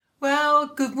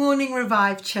Well, good morning,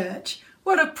 Revive Church.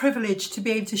 What a privilege to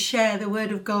be able to share the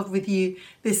Word of God with you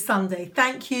this Sunday.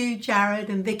 Thank you, Jared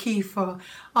and Vicky, for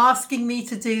asking me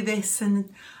to do this.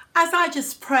 And as I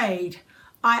just prayed,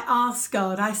 I asked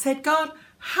God, I said, God,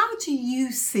 how do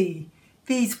you see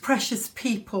these precious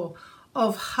people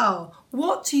of Hull?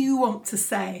 What do you want to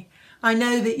say? I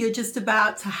know that you're just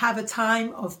about to have a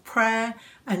time of prayer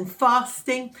and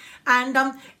fasting. And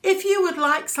if you would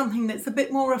like something that's a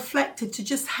bit more reflective to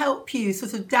just help you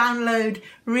sort of download,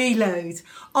 reload,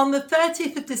 on the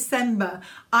 30th of December,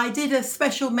 I did a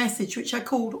special message which I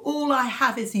called All I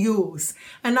Have Is Yours.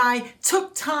 And I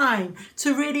took time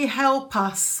to really help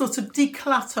us sort of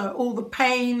declutter all the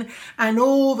pain and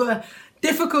all the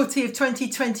difficulty of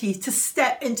 2020 to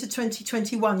step into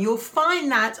 2021. You'll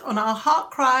find that on our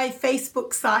Heart Cry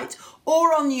Facebook site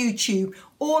or on YouTube.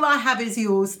 All I Have Is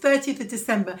Yours, 30th of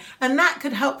December. And that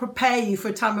could help prepare you for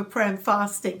a time of prayer and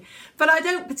fasting. But I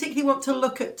don't particularly want to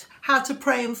look at how to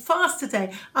pray and fast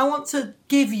today. I want to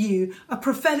give you a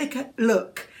prophetic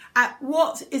look at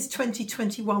what is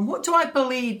 2021. What do I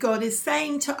believe God is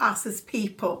saying to us as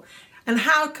people? And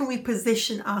how can we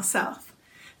position ourselves?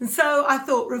 And so I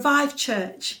thought, Revive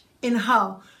Church in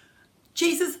Hull.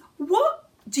 Jesus, what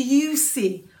do you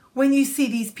see when you see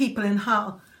these people in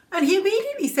Hull? And he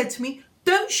immediately said to me,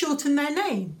 don't shorten their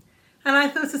name. And I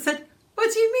said,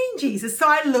 what do you mean, Jesus? So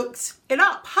I looked it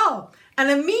up, Hull. And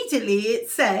immediately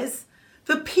it says,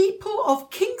 the people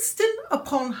of Kingston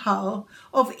upon Hull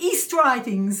of East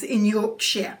Ridings in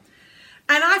Yorkshire.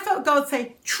 And I felt God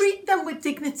say, treat them with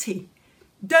dignity.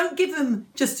 Don't give them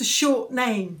just a short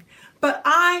name. But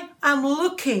I am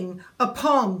looking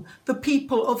upon the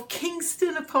people of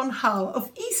Kingston upon Hull, of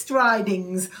East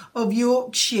Ridings of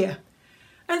Yorkshire.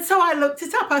 And so I looked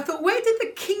it up. I thought, where did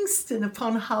the Kingston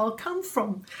upon Hull come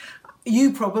from?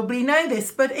 You probably know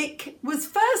this, but it was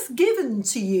first given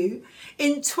to you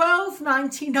in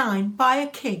 1299 by a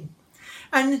king.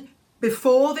 And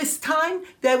before this time,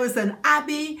 there was an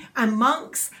abbey and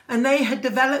monks, and they had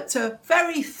developed a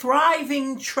very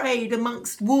thriving trade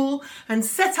amongst wool and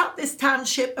set up this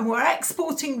township and were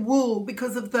exporting wool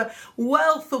because of the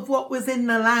wealth of what was in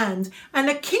the land. And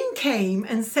a king came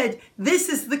and said, this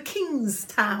is the king's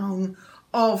town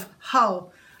of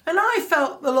Hull. And I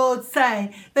felt the Lord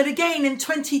say that again in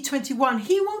 2021,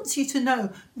 he wants you to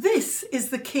know this is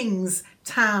the king's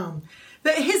town,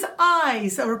 that his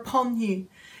eyes are upon you.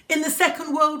 In the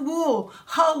Second World War,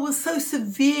 Hull was so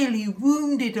severely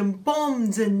wounded and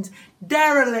bombed and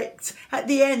derelict at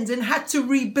the end and had to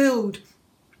rebuild.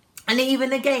 And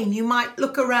even again, you might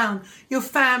look around your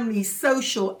family's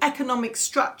social, economic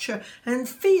structure and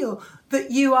feel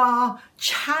that you are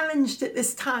challenged at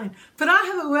this time. But I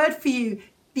have a word for you.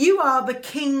 You are the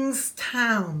king's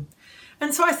town.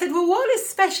 And so I said, well, what is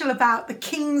special about the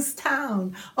king's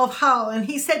town of Hull? And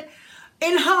he said,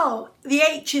 in Hull, the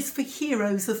H is for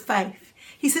heroes of faith.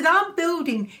 He said, I'm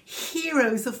building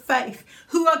heroes of faith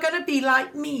who are going to be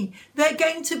like me. They're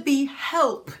going to be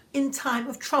help in time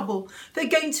of trouble. They're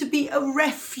going to be a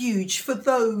refuge for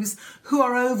those who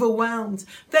are overwhelmed.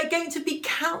 They're going to be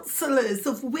counselors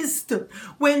of wisdom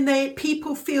when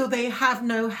people feel they have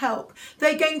no help.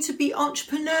 They're going to be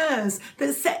entrepreneurs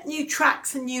that set new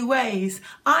tracks and new ways.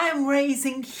 I am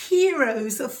raising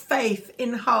heroes of faith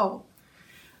in Hull.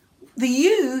 The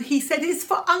U, he said, is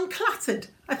for uncluttered.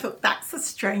 I thought that's a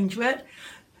strange word.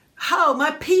 Hull,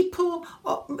 my people,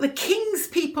 the king's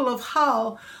people of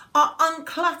Hull are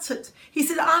uncluttered. He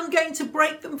said, I'm going to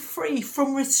break them free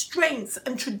from restraints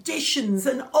and traditions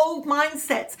and old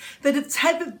mindsets that have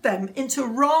tethered them into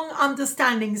wrong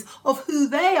understandings of who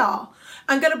they are.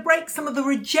 I'm going to break some of the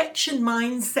rejection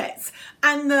mindsets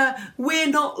and the we're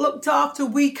not looked after,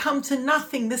 we come to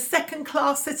nothing, the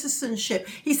second-class citizenship.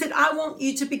 He said, I want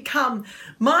you to become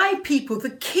my people, the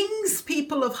king's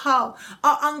people of Hull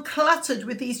are uncluttered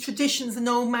with these traditions and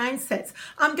old mindsets.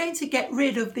 I'm going to get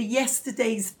rid of the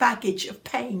yesterday's baggage of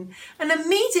pain. And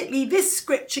immediately this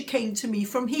scripture came to me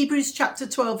from Hebrews chapter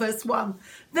 12, verse 1.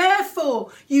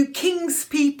 Therefore, you king's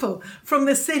people from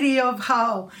the city of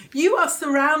Hull, you are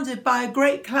surrounded by a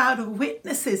great cloud of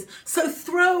witnesses. So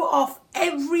throw off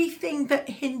everything that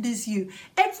hinders you,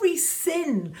 every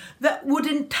sin that would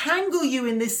entangle you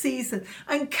in this season,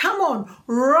 and come on,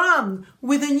 run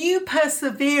with a new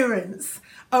perseverance,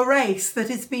 a race that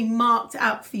has been marked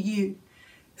out for you.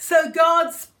 So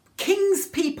God's king's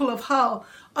people of Hull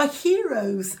are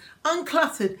heroes,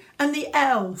 uncluttered, and the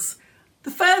L's.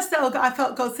 The first L I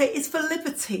felt God say is for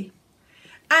liberty.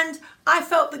 And I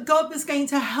felt that God was going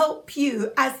to help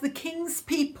you as the King's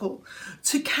people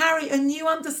to carry a new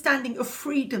understanding of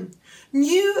freedom,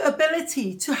 new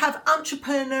ability to have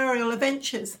entrepreneurial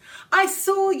adventures. I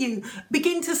saw you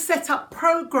begin to set up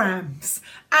programs,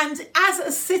 and as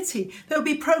a city, there'll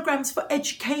be programs for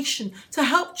education to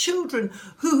help children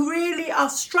who really are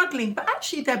struggling, but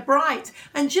actually they're bright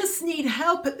and just need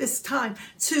help at this time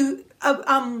to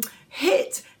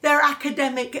hit their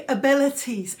academic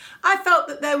abilities. I felt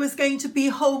that there was going to be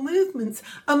whole movements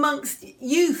amongst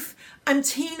youth and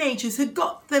teenagers who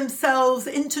got themselves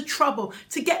into trouble,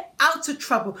 to get out of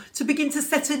trouble, to begin to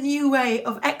set a new way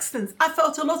of excellence. I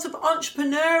felt a lot of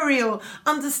entrepreneurial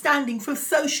understanding for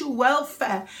social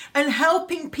welfare and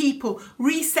helping people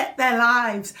reset their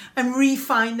lives and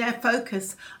refine their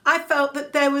focus. I felt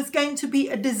that there was going to be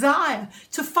a desire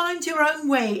to find your own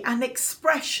way and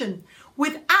expression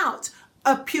without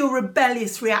a pure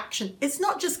rebellious reaction. It's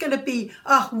not just going to be,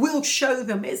 we'll show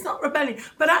them. It's not rebellion,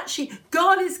 but actually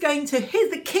God is going to,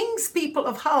 the King's people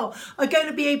of Hull are going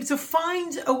to be able to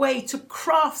find a way to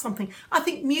craft something. I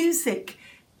think music,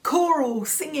 choral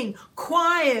singing,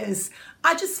 choirs.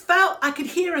 I just felt I could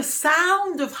hear a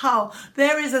sound of Hull.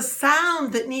 There is a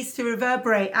sound that needs to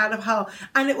reverberate out of Hull,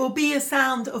 and it will be a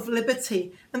sound of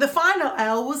liberty. And the final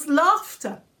L was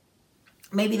laughter.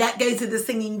 Maybe that goes with the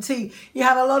singing too. You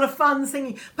have a lot of fun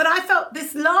singing. But I felt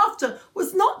this laughter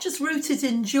was not just rooted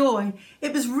in joy.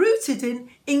 It was rooted in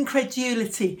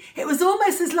incredulity. It was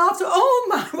almost as laughter. Oh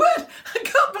my word, I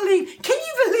can't believe. Can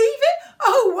you believe it?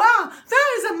 Oh wow,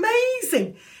 that is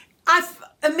amazing. I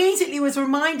immediately was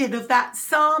reminded of that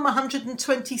Psalm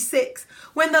 126,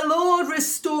 when the Lord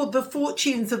restored the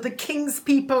fortunes of the King's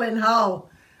people in Hull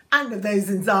and of those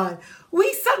in Zion.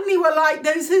 We suddenly were like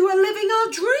those who were living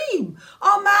our dream.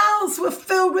 Our mouths were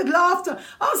filled with laughter.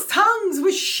 Our tongues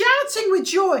were shouting with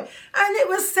joy. And it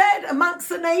was said amongst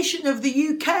the nation of the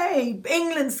UK,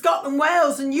 England, Scotland,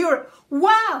 Wales and Europe,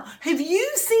 wow, have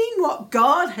you seen what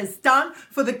God has done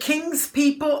for the King's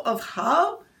people of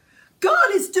Hull?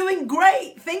 God is doing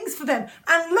great things for them.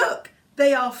 And look,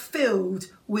 they are filled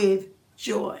with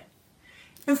joy.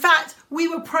 In fact, we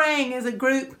were praying as a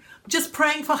group, just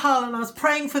praying for Hull, and I was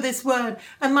praying for this word,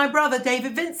 and my brother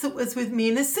David Vincent was with me,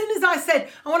 and as soon as I said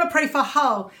I want to pray for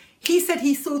Hull, he said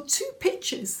he saw two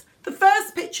pictures. The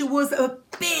first picture was a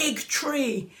big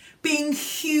tree being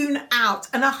hewn out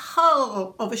and a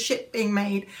hull of a ship being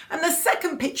made, and the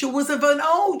second picture was of an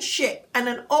old ship and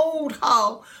an old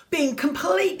hull being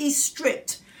completely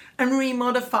stripped and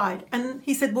remodified. And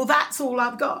he said, well, that's all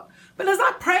I've got. But as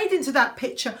I prayed into that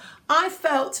picture, I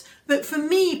felt that for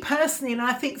me personally, and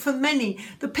I think for many,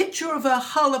 the picture of a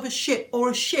hull of a ship or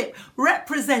a ship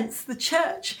represents the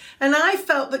church. And I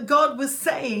felt that God was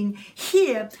saying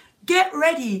here, get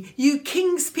ready, you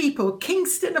King's people,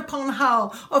 Kingston upon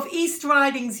Hull of East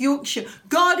Ridings, Yorkshire.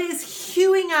 God is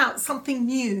hewing out something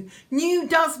new. New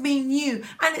does mean new.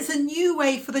 And it's a new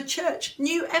way for the church.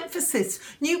 New emphasis,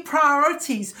 new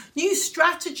priorities, new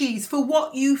strategies for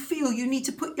what you feel you need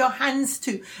to put your hands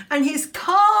to. And he's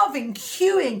carving,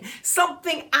 hewing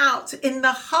something out in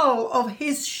the hull of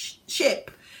his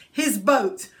ship, his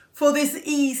boat, for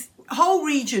this whole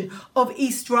region of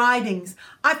East Ridings.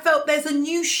 I felt there's a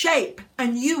new shape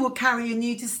and you will carry a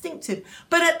new distinctive.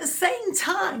 But at the same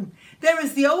time, there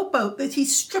is the old boat that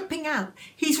he's stripping out.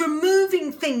 He's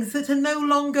removing things that are no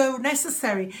longer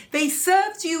necessary. They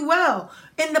served you well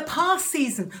in the past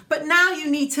season, but now you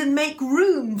need to make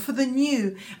room for the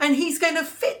new. And he's going to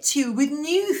fit you with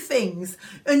new things,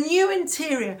 a new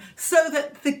interior, so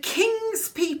that the King's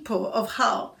people of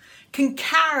Hull can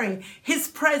carry his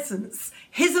presence,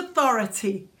 his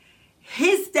authority,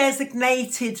 his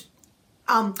designated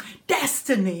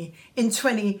destiny in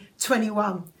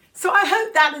 2021. So I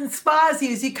hope that inspires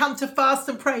you as you come to fast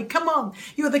and pray. Come on,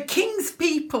 you're the King's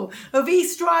people of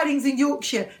East Ridings in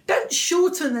Yorkshire. Don't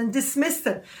shorten and dismiss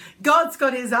them. God's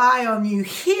got his eye on you.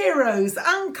 Heroes,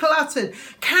 uncluttered,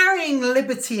 carrying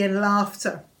liberty and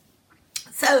laughter.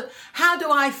 So how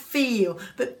do I feel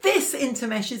that this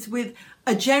intermeshes with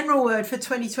a general word for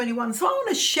 2021? So I want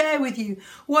to share with you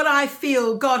what I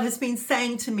feel God has been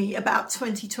saying to me about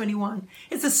 2021.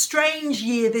 It's a strange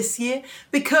year this year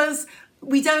because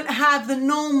we don't have the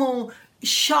normal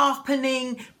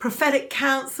sharpening, prophetic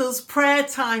counsels, prayer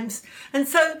times. And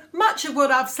so much of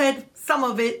what I've said, some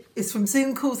of it is from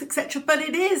Zoom calls, etc. But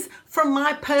it is from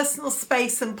my personal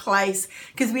space and place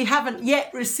because we haven't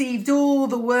yet received all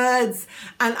the words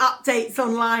and updates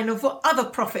online of what other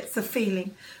prophets are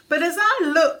feeling. But as I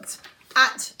looked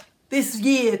at this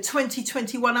year,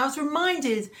 2021, I was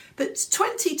reminded that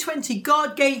 2020,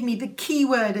 God gave me the key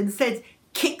word and said,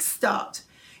 kickstart.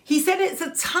 He said it's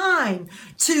a time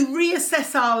to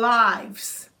reassess our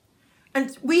lives.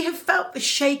 And we have felt the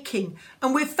shaking,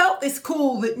 and we've felt this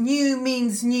call that new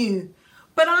means new.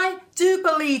 But I do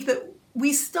believe that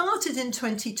we started in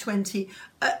 2020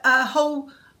 a whole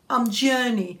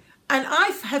journey. And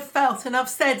I have felt, and I've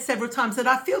said several times, that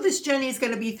I feel this journey is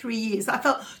going to be 3 years. I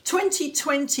felt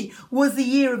 2020 was the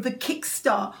year of the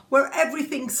kickstart, where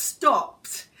everything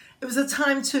stopped. It was a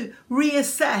time to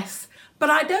reassess. But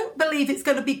I don't believe it's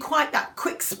going to be quite that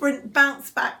quick sprint,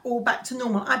 bounce back, all back to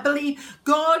normal. I believe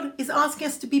God is asking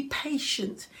us to be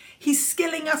patient. He's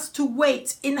skilling us to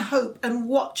wait in hope and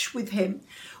watch with him.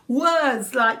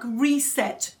 Words like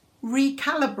reset,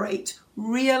 recalibrate,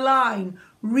 realign,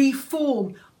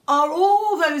 reform are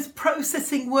all those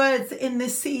processing words in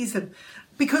this season,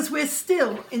 because we're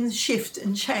still in shift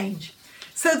and change.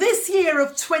 So this year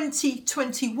of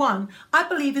 2021, I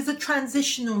believe, is a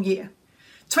transitional year.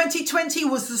 2020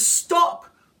 was the stop,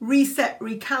 reset,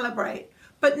 recalibrate.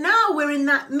 But now we're in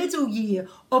that middle year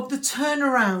of the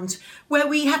turnaround, where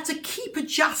we have to keep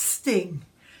adjusting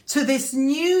to this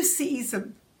new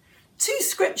season. 2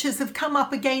 scriptures have come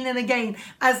up again and again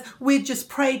as we've just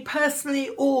prayed personally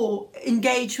or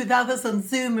engaged with others on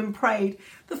Zoom and prayed.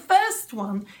 The first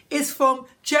one is from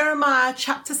Jeremiah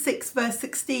chapter 6, verse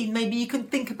 16. Maybe you can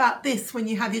think about this when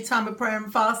you have your time of prayer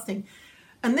and fasting.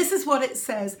 And this is what it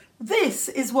says. This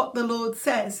is what the Lord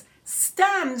says.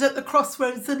 Stand at the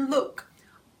crossroads and look.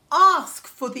 Ask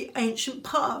for the ancient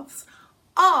paths.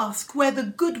 Ask where the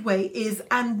good way is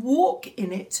and walk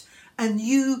in it, and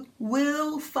you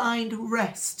will find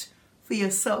rest for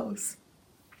your souls.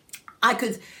 I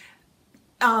could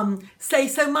say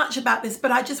so much about this,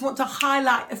 but I just want to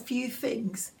highlight a few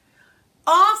things.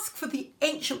 Ask for the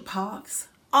ancient paths.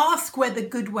 Ask where the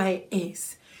good way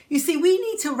is. You see, we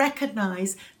need to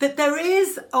recognize that there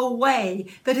is a way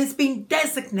that has been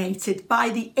designated by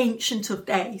the Ancient of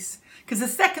Days. Because the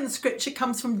second scripture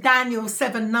comes from Daniel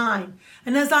 7:9.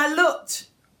 And as I looked,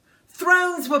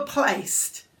 thrones were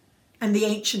placed and the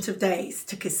Ancient of Days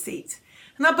took his seat.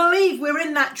 And I believe we're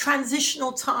in that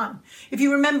transitional time. If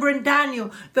you remember in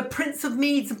Daniel, the Prince of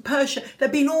Medes and Persia,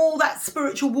 there'd been all that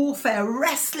spiritual warfare,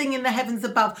 wrestling in the heavens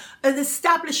above, an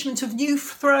establishment of new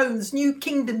thrones, new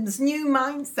kingdoms, new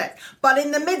mindsets. But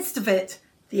in the midst of it,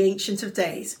 the Ancient of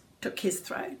Days took his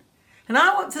throne. And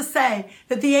I want to say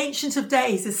that the Ancient of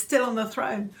Days is still on the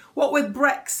throne. What with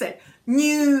Brexit,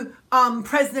 new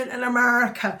president in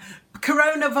America,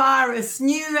 coronavirus,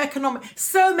 new economic,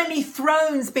 so many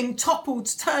thrones being toppled,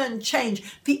 turned, changed.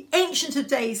 The Ancient of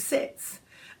Days sits.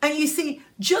 And you see,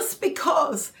 just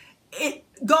because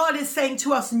God is saying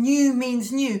to us new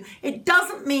means new, it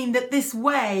doesn't mean that this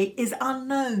way is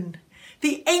unknown.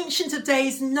 The Ancient of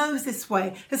Days knows this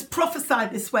way, has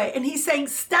prophesied this way, and he's saying,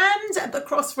 stand at the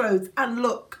crossroads and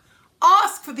look.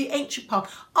 Ask for the ancient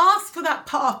path. Ask for that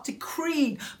path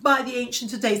decreed by the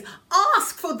Ancient of Days.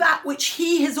 Ask for that which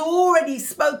he has already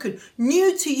spoken,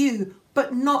 new to you,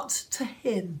 but not to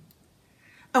him.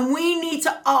 And we need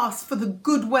to ask for the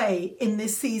good way in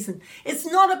this season. It's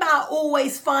not about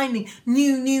always finding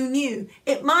new.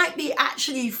 It might be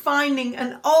actually finding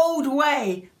an old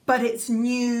way, but it's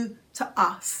new to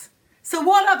us. So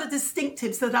what are the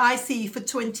distinctives that I see for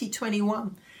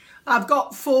 2021? I've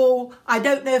got 4. I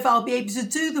don't know if I'll be able to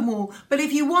do them all. But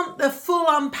if you want the full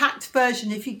unpacked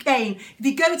version, if you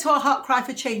go to our Heart Cry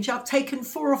for Change, I've taken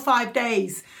 4 or 5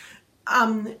 days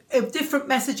of different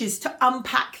messages to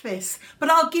unpack this.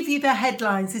 But I'll give you the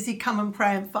headlines as you come and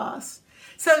pray and fast.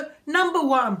 So number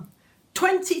 1,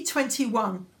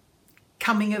 2021,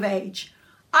 coming of age.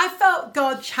 I felt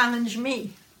God challenge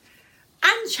me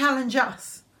and challenge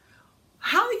us.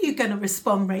 How are you going to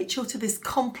respond, Rachel, to this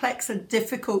complex and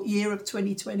difficult year of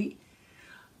 2020?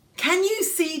 Can you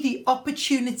see the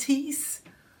opportunities?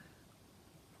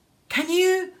 Can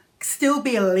you still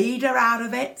be a leader out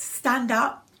of it? Stand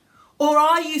up? Or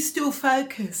are you still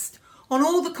focused on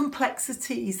all the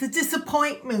complexities, the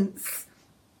disappointments,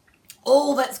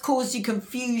 all that's caused you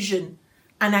confusion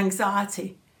and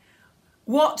anxiety?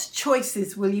 What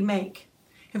choices will you make?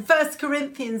 In 1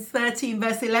 Corinthians 13,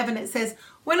 verse 11, it says,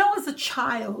 when I was a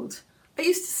child, I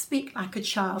used to speak like a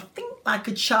child, think like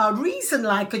a child, reason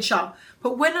like a child.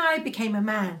 But when I became a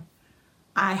man,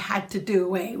 I had to do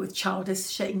away with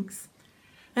childish things.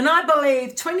 And I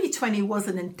believe 2020 was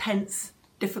an intense,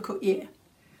 difficult year.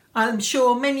 I'm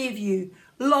sure many of you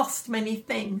lost many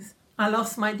things. I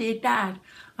lost my dear dad.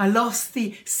 I lost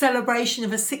the celebration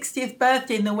of a 60th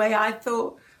birthday in the way I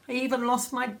thought. I even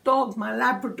lost my dog, my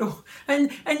Labrador.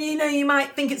 And you know, you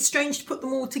might think it's strange to put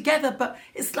them all together, but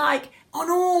it's like on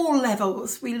all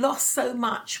levels, we lost so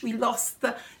much. We lost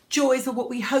the joys of what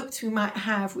we hoped we might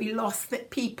have. We lost the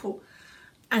people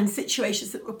and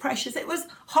situations that were precious. It was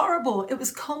horrible. It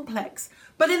was complex.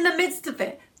 But in the midst of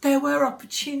it, there were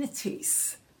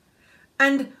opportunities.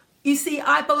 And you see,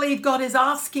 I believe God is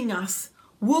asking us,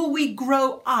 will we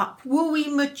grow up? Will we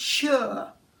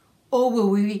mature? Or will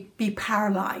we be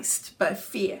paralyzed by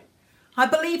fear? I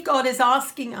believe God is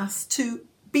asking us to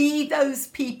be those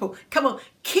people, come on,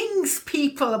 King's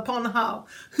people upon Hull,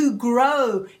 who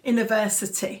grow in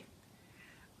adversity.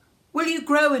 Will you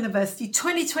grow in adversity?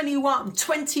 2021,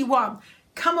 21,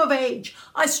 come of age.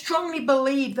 I strongly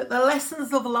believe that the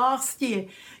lessons of last year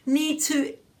need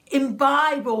to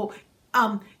imbibe or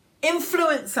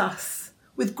influence us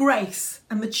with grace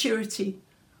and maturity.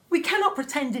 We cannot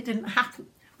pretend it didn't happen.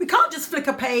 We can't just flick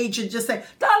a page and just say,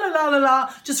 la, la, la, la,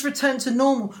 la, just return to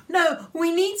normal. No,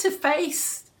 we need to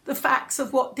face the facts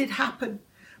of what did happen.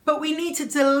 But we need to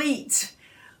delete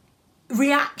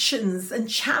reactions and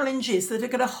challenges that are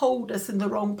going to hold us in the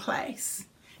wrong place.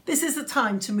 This is the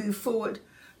time to move forward.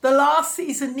 The last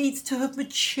season needs to have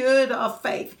matured our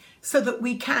faith so that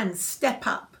we can step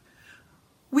up.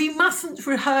 We mustn't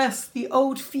rehearse the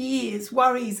old fears,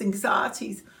 worries,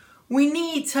 anxieties. We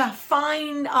need to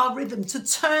find our rhythm, to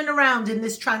turn around in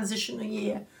this transitional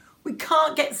year. We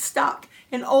can't get stuck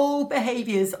in old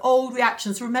behaviours, old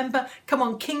reactions. Remember, come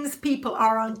on, King's people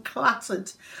are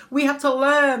uncluttered. We have to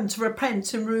learn to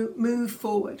repent and move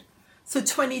forward. So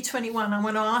 2021, I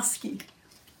want to ask you,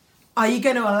 are you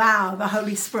going to allow the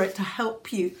Holy Spirit to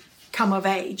help you come of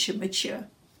age and mature?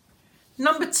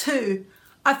 Number 2,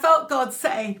 I felt God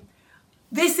say,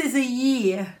 this is a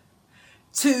year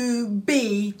to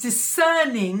be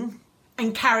discerning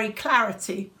and carry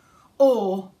clarity,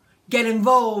 or get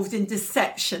involved in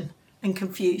deception and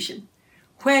confusion.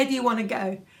 Where do you want to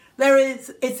go?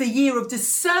 It's a year of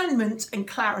discernment and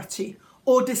clarity,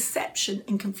 or deception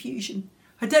and confusion.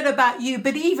 I don't know about you,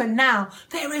 but even now,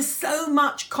 there is so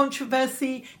much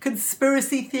controversy,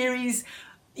 conspiracy theories.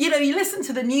 You know, you listen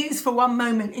to the news for one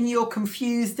moment and you're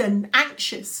confused and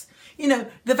anxious. You know,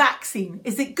 the vaccine,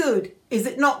 is it good? Is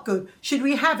it not good? Should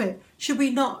we have it? Should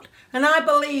we not? And I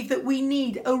believe that we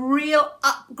need a real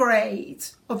upgrade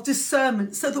of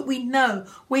discernment so that we know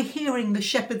we're hearing the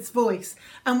shepherd's voice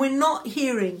and we're not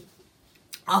hearing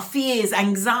our fears,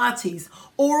 anxieties,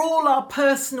 or all our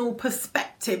personal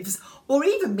perspectives, or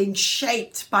even being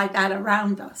shaped by that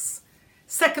around us.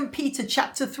 2 Peter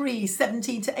chapter 3,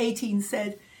 17 to 18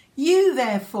 said, you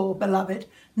therefore, beloved,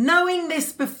 knowing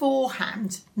this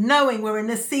beforehand, knowing we're in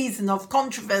a season of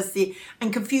controversy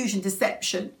and confusion,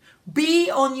 deception, be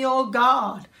on your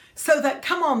guard so that,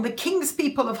 come on, the King's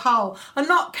people of Hull are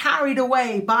not carried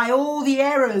away by all the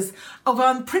errors of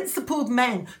unprincipled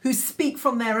men who speak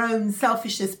from their own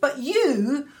selfishness, but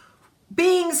you,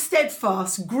 being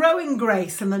steadfast, grow in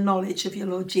grace and the knowledge of your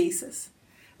Lord Jesus.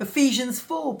 Ephesians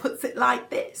 4 puts it like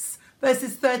this,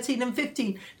 verses 13 and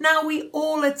 15. Now we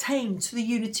all attain to the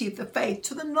unity of the faith,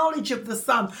 to the knowledge of the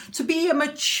Son, to be a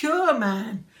mature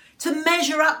man, to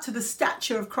measure up to the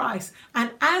stature of Christ.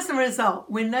 And as a result,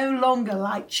 we're no longer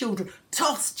like children,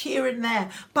 tossed here and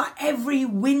there by every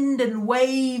wind and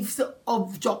waves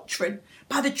of doctrine,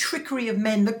 by the trickery of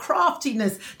men, the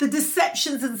craftiness, the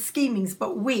deceptions and schemings,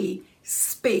 but we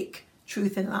speak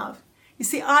truth in love. You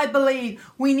see, I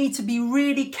believe we need to be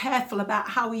really careful about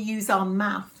how we use our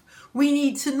mouth. We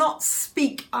need to not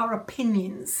speak our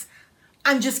opinions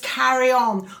and just carry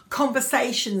on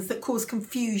conversations that cause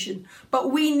confusion. But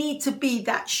we need to be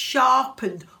that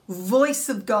sharpened voice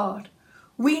of God.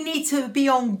 We need to be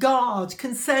on guard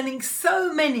concerning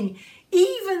so many,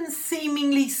 even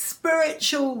seemingly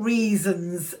spiritual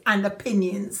reasons and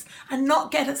opinions, and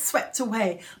not get us swept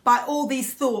away by all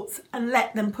these thoughts and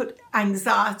let them put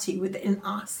anxiety within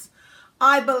us.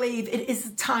 I believe it is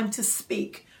the time to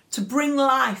speak, to bring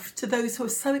life to those who are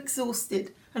so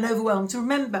exhausted and overwhelmed.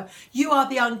 Remember, you are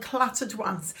the uncluttered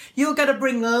ones. You're going to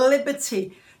bring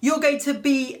liberty. You're going to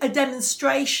be a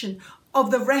demonstration of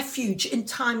the refuge in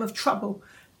time of trouble.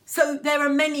 So there are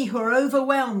many who are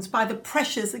overwhelmed by the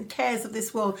pressures and cares of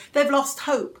this world. They've lost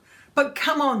hope. But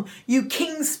come on, you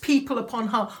King's people upon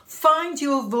Hull, find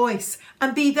your voice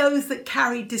and be those that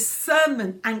carry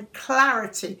discernment and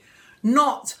clarity,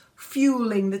 not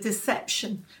fueling the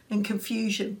deception and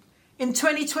confusion. In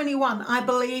 2021, I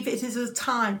believe it is a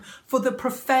time for the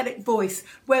prophetic voice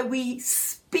where we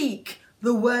speak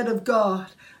the word of God,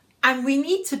 and we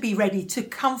need to be ready to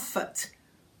comfort,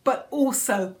 but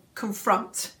also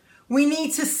confront. We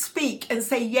need to speak and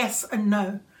say yes and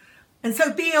no. And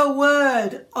so be a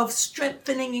word of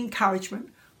strengthening encouragement,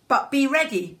 but be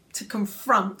ready to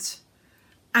confront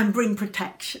and bring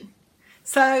protection.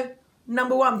 So,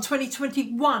 number 1,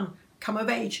 2021, come of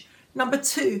age. Number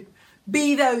 2,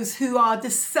 be those who are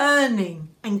discerning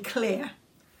and clear.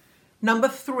 Number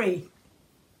 3,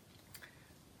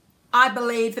 I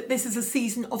believe that this is a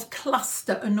season of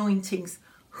cluster anointings.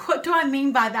 What do I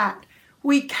mean by that?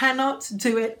 We cannot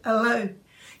do it alone.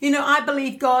 I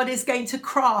believe God is going to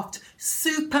craft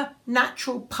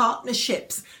supernatural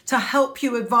partnerships to help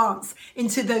you advance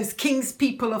into those King's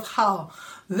people of Hull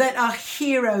that are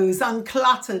heroes,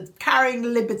 uncluttered, carrying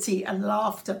liberty and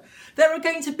laughter. There are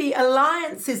going to be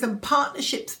alliances and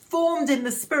partnerships formed in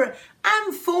the spirit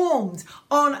and formed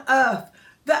on earth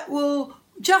that will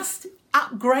just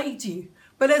upgrade you.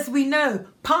 But as we know,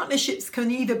 partnerships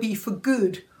can either be for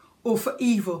good or for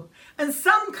evil. And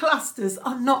some clusters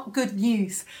are not good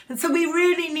news. And so we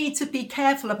really need to be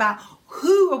careful about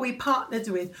who are we partnered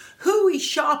with, who are we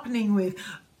sharpening with.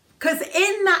 Because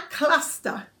in that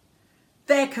cluster,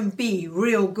 there can be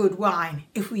real good wine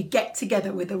if we get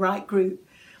together with the right group.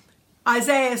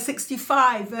 Isaiah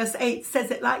 65 verse 8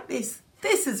 says it like this.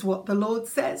 This is what the Lord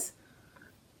says.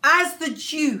 As the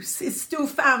juice is still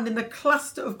found in the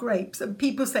cluster of grapes and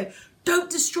people say,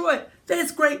 don't destroy it,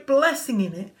 there's great blessing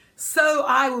in it, so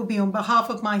I will be on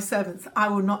behalf of my servants. I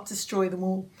will not destroy them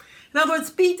all. In other words,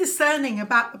 be discerning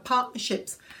about the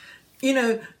partnerships.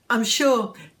 I'm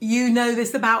sure you know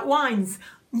this about wines.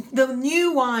 The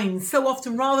new wines, so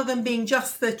often, rather than being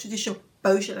just the traditional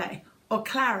Beaujolais or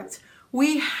Claret,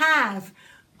 we have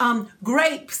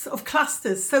grapes of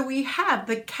clusters. So we have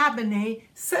the Cabernet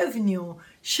Sauvignon,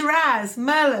 Shiraz,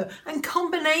 Merlot, and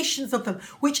combinations of them,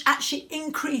 which actually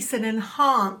increase and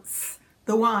enhance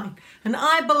the wine. And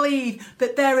I believe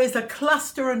that there is a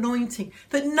cluster anointing,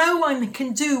 that no one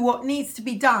can do what needs to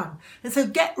be done. And so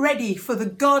get ready for the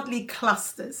godly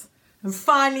clusters. And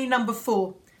finally, number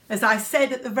 4, as I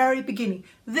said at the very beginning,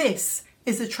 this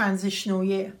is a transitional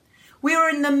year. We are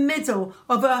in the middle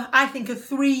of a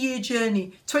 3-year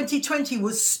journey. 2020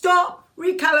 was stop,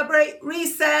 recalibrate,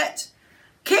 reset,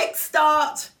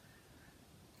 kickstart.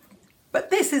 But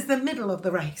this is the middle of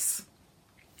the race.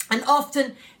 And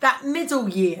often that middle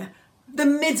year, the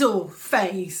middle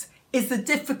phase, is the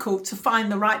difficult to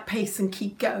find the right pace and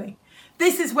keep going.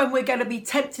 This is when we're going to be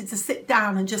tempted to sit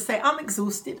down and just say, I'm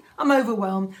exhausted, I'm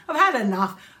overwhelmed, I've had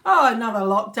enough. Oh, another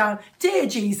lockdown. Dear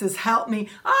Jesus, help me.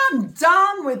 I'm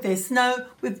done with this. No,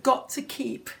 we've got to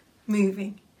keep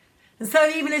moving. And so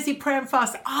even as you pray and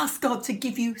fast, ask God to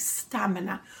give you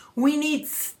stamina. We need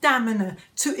stamina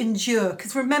to endure.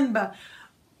 Because remember,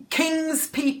 King's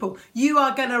people, you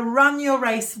are going to run your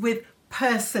race with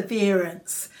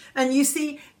perseverance. And you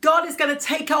see, God is going to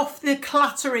take off the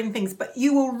cluttering things, but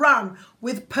you will run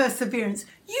with perseverance.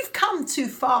 You've come too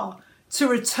far to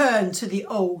return to the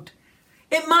old.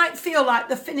 It might feel like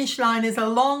the finish line is a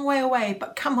long way away,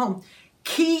 but come on,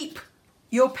 keep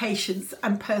your patience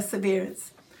and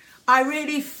perseverance. I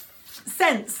really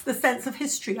sense the sense of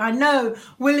history. I know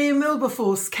William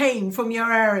Wilberforce came from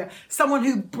your area, someone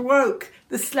who broke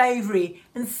the slavery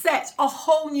and set a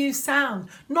whole new sound,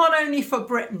 not only for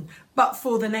Britain, but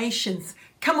for the nations.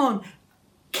 Come on,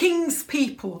 King's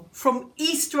people from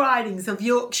East Ridings of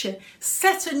Yorkshire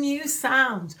set a new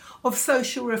sound of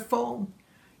social reform.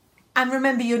 And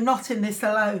remember, you're not in this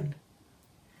alone.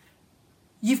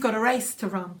 You've got a race to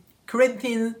run. 1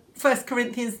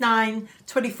 Corinthians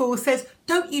 9:24 says,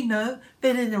 don't you know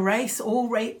that in a race all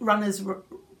runners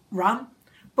run,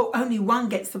 but only one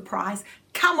gets the prize?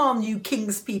 Come on, you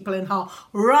King's people in Hull,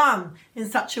 run in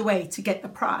such a way to get the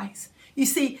prize. You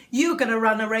see, you're going to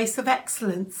run a race of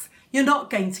excellence. You're not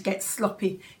going to get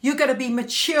sloppy. You're going to be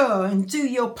mature and do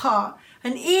your part.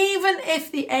 And even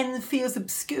if the end feels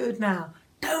obscured now,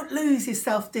 don't lose your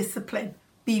self-discipline.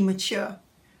 Be mature.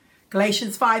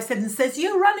 Galatians 5:7 says,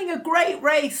 you're running a great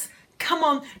race. Come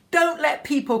on, don't let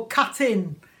people cut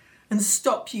in and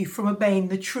stop you from obeying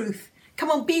the truth.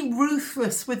 Come on, be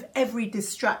ruthless with every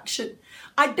distraction.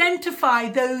 Identify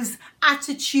those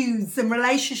attitudes and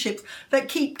relationships that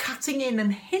keep cutting in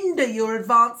and hinder your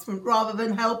advancement rather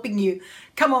than helping you.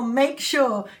 Come on, make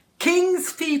sure,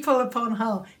 King's people upon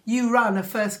Hull, you run a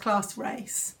first-class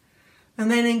race. And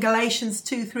then in Galatians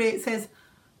 2:3 it says,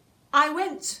 I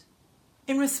went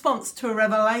in response to a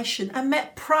revelation and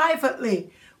met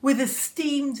privately with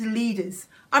esteemed leaders.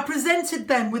 I presented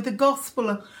them with the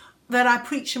gospel that I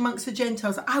preach amongst the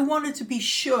Gentiles. I wanted to be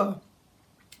sure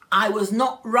I was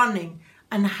not running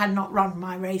and had not run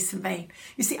my race in vain.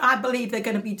 You see, I believe there are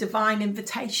going to be divine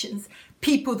invitations,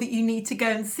 people that you need to go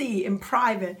and see in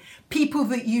private, people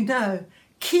that you know.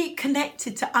 Keep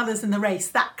connected to others in the race,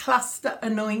 that cluster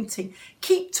anointing.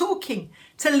 Keep talking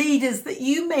to leaders that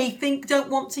you may think don't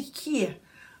want to hear.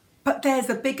 But there's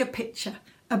a bigger picture,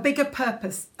 a bigger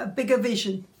purpose, a bigger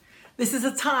vision. This is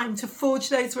a time to forge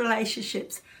those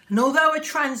relationships. And although a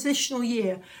transitional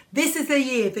year, this is a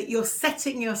year that you're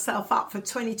setting yourself up for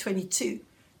 2022.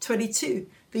 22,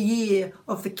 the year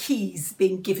of the keys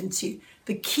being given to you,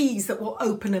 the keys that will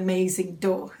open amazing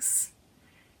doors.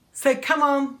 So come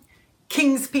on,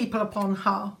 King's people upon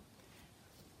Hull,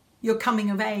 you're coming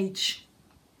of age.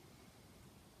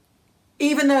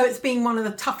 Even though it's been one of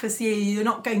the toughest years, you're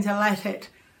not going to let it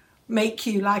make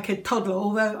you like a toddler.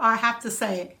 Although I have to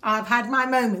say, I've had my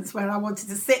moments where I wanted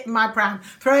to sit in my pram,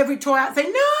 throw every toy out and say,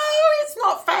 no, it's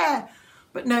not fair.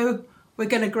 But no, we're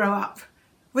going to grow up.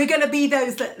 We're going to be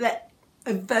those that let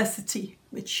adversity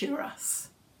mature us.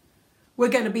 We're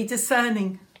going to be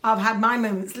discerning. I've had my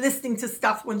moments listening to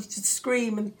stuff, wanting to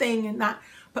scream and thing and that.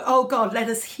 But oh God, let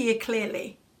us hear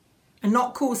clearly and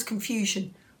not cause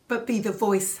confusion, but be the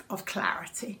voice of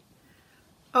clarity.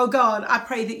 Oh God, I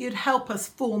pray that you'd help us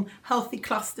form healthy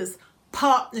clusters,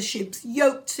 partnerships,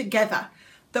 yoked together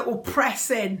that will press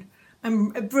in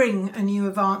and bring a new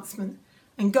advancement.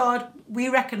 And God, we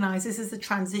recognise this is a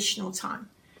transitional time.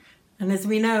 And as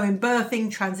we know, in birthing,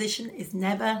 transition is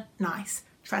never nice.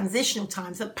 Transitional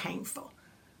times are painful.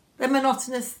 They're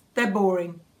monotonous, they're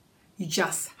boring. You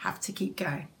just have to keep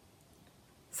going.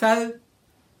 So,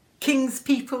 King's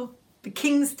people, the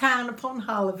King's town upon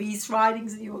Hull of East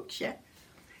Ridings in Yorkshire,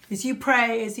 as you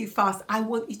pray, as you fast, I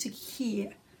want you to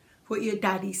hear what your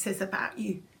daddy says about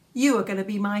you. You are going to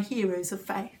be my heroes of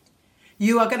faith.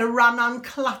 You are going to run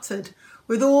uncluttered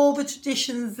with all the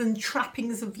traditions and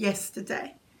trappings of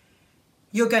yesterday.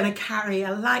 You're going to carry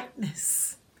a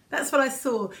lightness. That's what I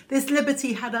saw. This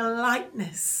liberty had a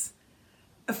lightness,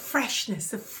 a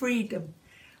freshness, a freedom,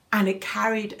 and it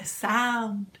carried a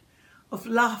sound of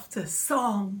laughter,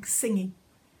 song, singing.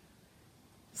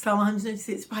 Psalm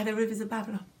 106, by the rivers of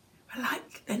Babylon, were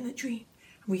like then the dream.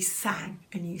 And we sang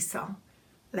a new song.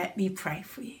 Let me pray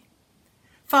for you.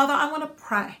 Father, I want to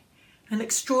pray an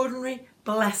extraordinary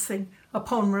blessing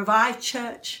upon Revived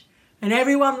Church and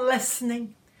everyone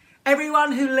listening,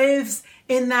 everyone who lives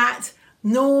in that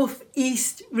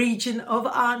northeast region of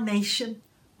our nation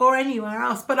or anywhere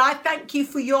else. But I thank you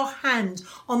for your hand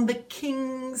on the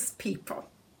King's people.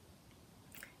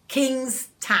 King's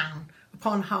town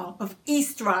upon Hull of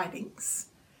East Ridings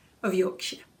of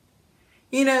Yorkshire.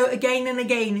 You know, again and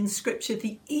again in scripture,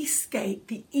 the east gate,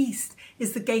 the east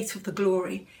is the gate of the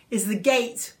glory, is the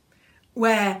gate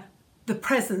where the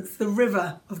presence, the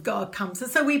river of God comes.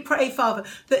 And so we pray, Father,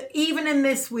 that even in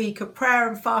this week of prayer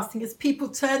and fasting, as people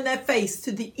turn their face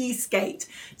to the east gate,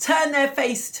 turn their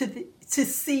face to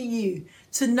see you,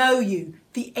 to know you,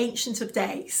 the Ancient of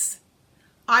Days,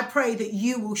 I pray that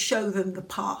you will show them the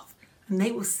path and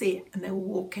they will see it and they will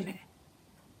walk in it.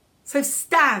 So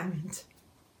stand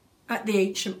at the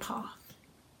ancient path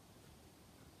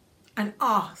and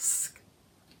ask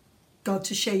God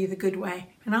to show you the good way.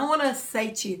 And I want to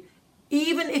say to you,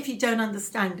 even if you don't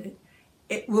understand it,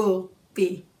 it will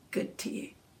be good to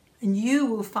you and you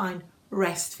will find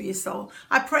rest for your soul.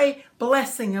 I pray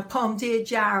blessing upon dear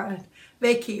Jared,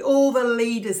 Vicky, all the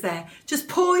leaders there. Just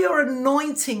pour your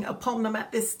anointing upon them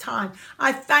at this time.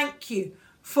 I thank you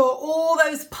for all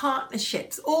those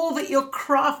partnerships, all that you're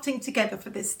crafting together for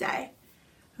this day.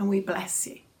 And we bless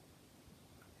you.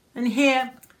 And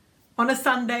here on a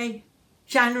Sunday,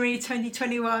 January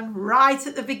 2021, right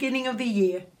at the beginning of the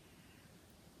year,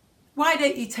 why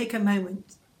don't you take a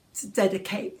moment to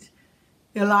dedicate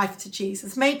your life to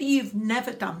Jesus? Maybe you've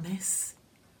never done this,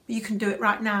 but you can do it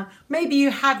right now. Maybe you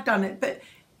have done it, but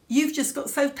you've just got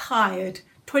so tired.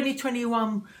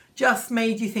 2021 just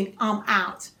made you think, I'm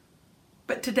out.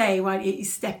 But today, why don't you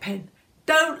step in?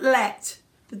 Don't let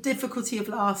the difficulty of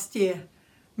last year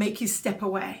make you step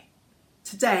away.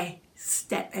 Today,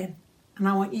 step in. And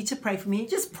I want you to pray for me.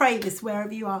 Just pray this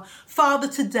wherever you are. Father,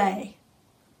 today,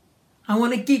 I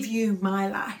want to give you my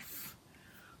life.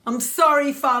 I'm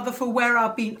sorry, Father, for where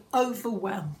I've been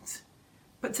overwhelmed.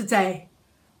 But today,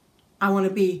 I want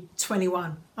to be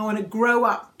 21. I want to grow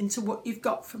up into what you've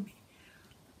got for me.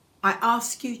 I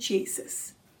ask you,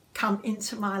 Jesus, come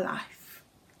into my life.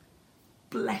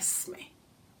 Bless me.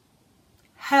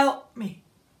 Help me.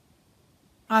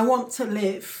 I want to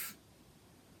live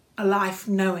a life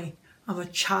knowing I'm a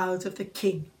child of the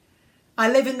King. I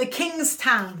live in the King's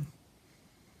town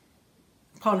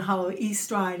upon Hull, East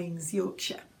Ridings,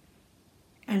 Yorkshire.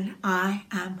 And I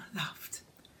am loved.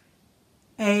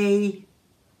 Amen.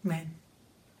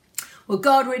 Well,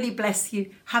 God really bless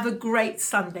you. Have a great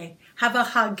Sunday. Have a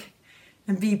hug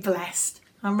and be blessed.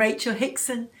 I'm Rachel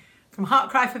Hickson from Heart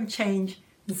Cry from Change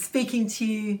and speaking to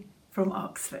you from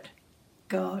Oxford.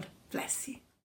 God bless you.